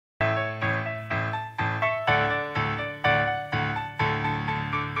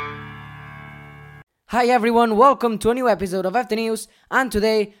Hi everyone, welcome to a new episode of FT News, and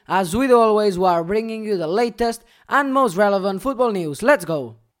today, as we do always, we are bringing you the latest and most relevant football news. Let's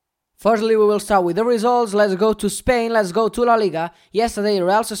go! Firstly, we will start with the results. Let's go to Spain, let's go to La Liga. Yesterday,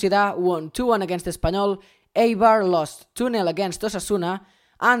 Real Sociedad won 2-1 against Espanyol, Eibar lost 2-0 against Osasuna,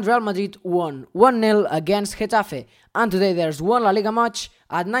 and Real Madrid won 1-0 against Getafe. And today there's one La Liga match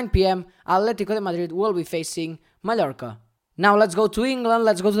at 9 PM, Atletico de Madrid will be facing Mallorca. Now let's go to England,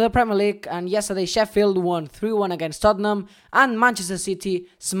 let's go to the Premier League, and yesterday Sheffield won 3-1 against Tottenham, and Manchester City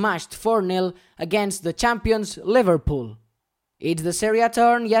smashed 4-0 against the champions Liverpool. It's the Serie A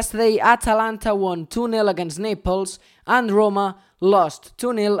turn. Yesterday Atalanta won 2-0 against Naples, and Roma lost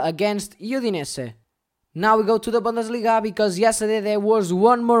 2-0 against Udinese. Now we go to the Bundesliga, because yesterday there was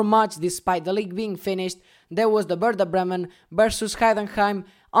one more match despite the league being finished. There was the Werder Bremen versus Heidenheim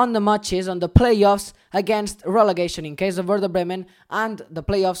on the matches on the playoffs against relegation in case of Werder Bremen and the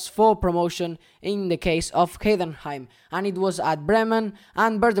playoffs for promotion in the case of Heidenheim. And it was at Bremen,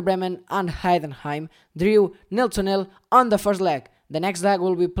 and Werder Bremen and Heidenheim drew 0-0 on the first leg. The next leg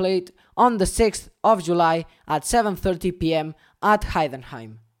will be played on the 6th of July at 7:30 PM at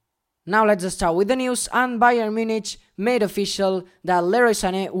Heidenheim. Now let's start with the news, and Bayern Munich made official that Leroy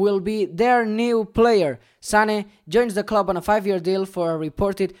Sané will be their new player. Sané joins the club on a 5-year deal for a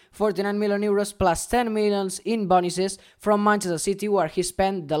reported 49 million euros plus 10 million in bonuses from Manchester City, where he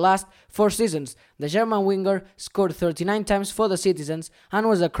spent the last 4 seasons. The German winger scored 39 times for the citizens and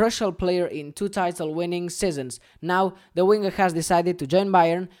was a crucial player in 2 title-winning seasons. Now the winger has decided to join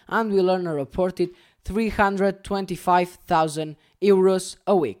Bayern and will earn a reported 325,000 euros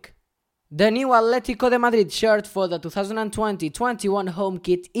a week. The new Atletico de Madrid shirt for the 2020-21 home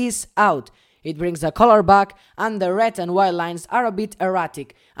kit is out. It brings the color back, and the red and white lines are a bit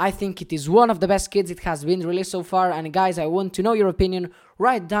erratic. I think it is one of the best kits it has been released so far, and guys, I want to know your opinion.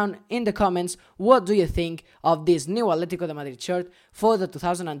 Write down in the comments what do you think of this new Atletico de Madrid shirt for the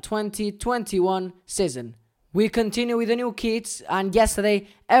 2020-21 season. We continue with the new kits, and yesterday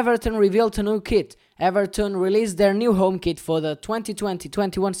Everton revealed a new kit. Everton released their new home kit for the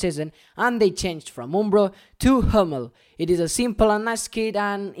 2020-21 season, and they changed from Umbro to Hummel. It is a simple and nice kit,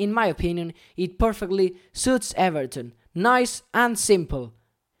 and in my opinion it perfectly suits Everton. Nice and simple.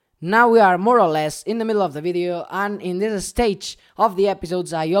 Now we are more or less in the middle of the video, and in this stage of the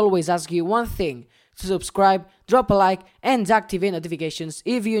episodes I always ask you one thing: to subscribe, drop a like and activate notifications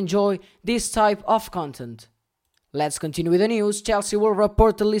if you enjoy this type of content. Let's continue with the news. Chelsea will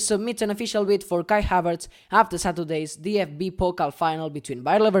reportedly submit an official bid for Kai Havertz after Saturday's DFB Pokal final between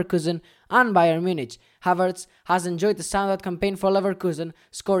Bayer Leverkusen and Bayern Munich. Havertz has enjoyed a standout campaign for Leverkusen,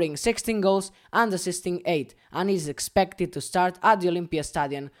 scoring 16 goals and assisting 8, and is expected to start at the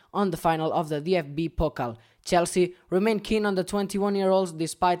Olympiastadion on the final of the DFB Pokal. Chelsea remain keen on the 21-year-olds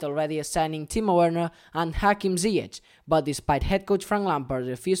despite already signing Timo Werner and Hakim Ziyech, but despite head coach Frank Lampard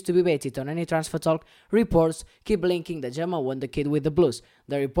refused to be baited on any transfer talk, reports keep linking the German wonderkid with the Blues.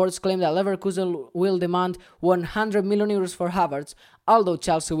 The reports claim that Leverkusen will demand 100 million euros for Havertz, although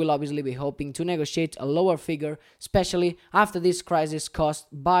Chelsea will obviously be hoping to negotiate a lower figure, especially after this crisis caused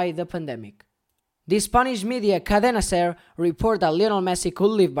by the pandemic. The Spanish media Cadena SER report that Lionel Messi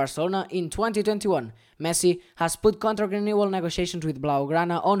could leave Barcelona in 2021. Messi has put contract renewal negotiations with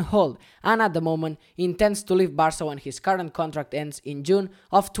Blaugrana on hold, and at the moment intends to leave Barca when his current contract ends in June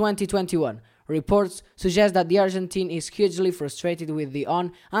of 2021. Reports suggest that the Argentine is hugely frustrated with the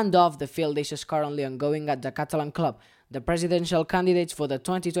on and off the field issues currently ongoing at the Catalan club. The presidential candidates for the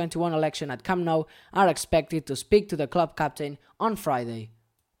 2021 election at Camp Nou are expected to speak to the club captain on Friday.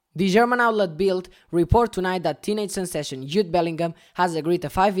 The German outlet Bild report tonight that teenage sensation Jude Bellingham has agreed a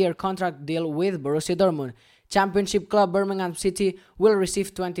 5-year contract deal with Borussia Dortmund. Championship club Birmingham City will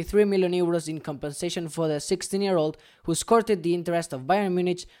receive 23 million euros in compensation for the 16-year-old who courted the interest of Bayern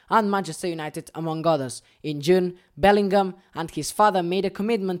Munich and Manchester United, among others. In June, Bellingham and his father made a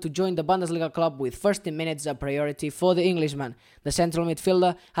commitment to join the Bundesliga club, with first team minutes a priority for the Englishman. The central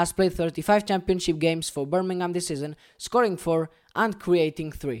midfielder has played 35 championship games for Birmingham this season, scoring 4 and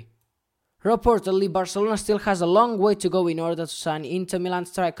creating 3. Reportedly, Barcelona still has a long way to go in order to sign Inter Milan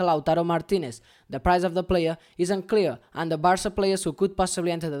striker Lautaro Martinez. The price of the player is unclear, and the Barca players who could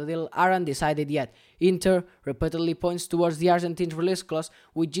possibly enter the deal aren't decided yet. Inter reportedly points towards the Argentine release clause,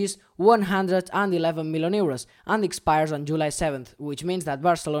 which is 111 million euros and expires on July 7th, which means that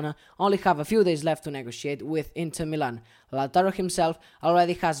Barcelona only have a few days left to negotiate with Inter Milan. Lautaro himself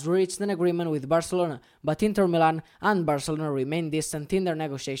already has reached an agreement with Barcelona, but Inter Milan and Barcelona remain distant in their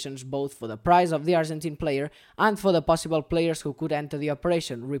negotiations, both for the price of the Argentine player and for the possible players who could enter the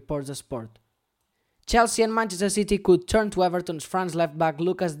operation, reports the Sport. Chelsea and Manchester City could turn to Everton's France left-back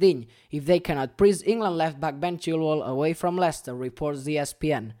Lucas Digne if they cannot prize England left-back Ben Chilwell away from Leicester, reports the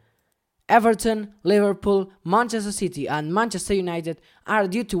ESPN. Everton, Liverpool, Manchester City and Manchester United are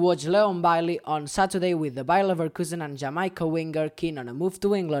due to watch Leon Bailey on Saturday, with the Bayer Leverkusen and Jamaica winger keen on a move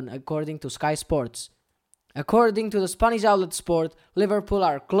to England, according to Sky Sports. According to the Spanish outlet Sport, Liverpool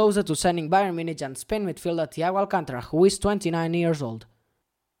are closer to signing Bayern Munich and Spain midfielder Thiago Alcantara, who is 29 years old.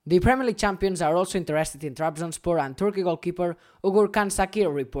 The Premier League champions are also interested in Trabzonspor and Turkey goalkeeper Ugur Khan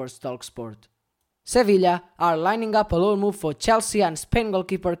Sakir, reports Talksport. Sevilla are lining up a loan move for Chelsea and Spain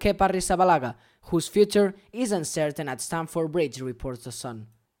goalkeeper Kepa Arrizabalaga, whose future is uncertain at Stamford Bridge, reports The Sun.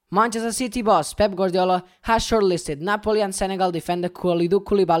 Manchester City boss Pep Guardiola has shortlisted Napoli and Senegal defender Kalidou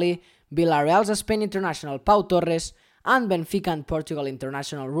Koulibaly, Villarreal's Spain international Pau Torres, and Benfica and Portugal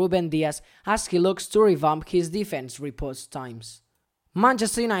international Ruben Dias as he looks to revamp his defense, reports Times.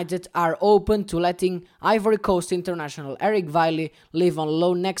 Manchester United are open to letting Ivory Coast international Eric Bailly leave on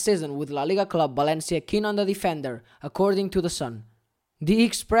loan next season, with La Liga club Valencia keen on the defender, according to The Sun. The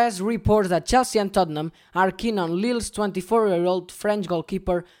Express reports that Chelsea and Tottenham are keen on Lille's 24-year-old French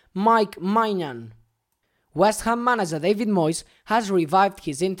goalkeeper Mike Maignan. West Ham manager David Moyes has revived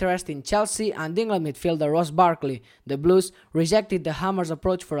his interest in Chelsea and England midfielder Ross Barkley. The Blues rejected the Hammers'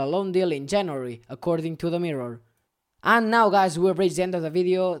 approach for a loan deal in January, according to The Mirror. And now, guys, we've reached the end of the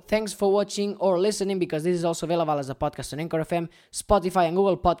video. Thanks for watching or listening, because this is also available as a podcast on Anchor FM, Spotify and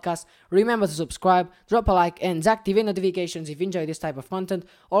Google Podcasts. Remember to subscribe, drop a like and activate notifications if you enjoy this type of content.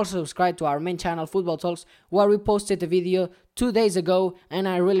 Also subscribe to our main channel, Football Talks, where we posted a video 2 days ago and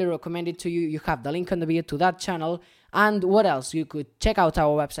I really recommend it to you. You have the link on the video to that channel. And what else? You could check out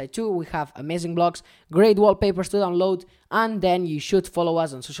our website too. We have amazing blogs, great wallpapers to download, and then you should follow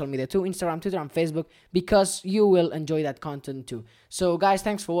us on social media too, Instagram, Twitter, and Facebook, because you will enjoy that content too. So guys,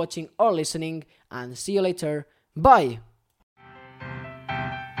 thanks for watching or listening, and see you later. Bye!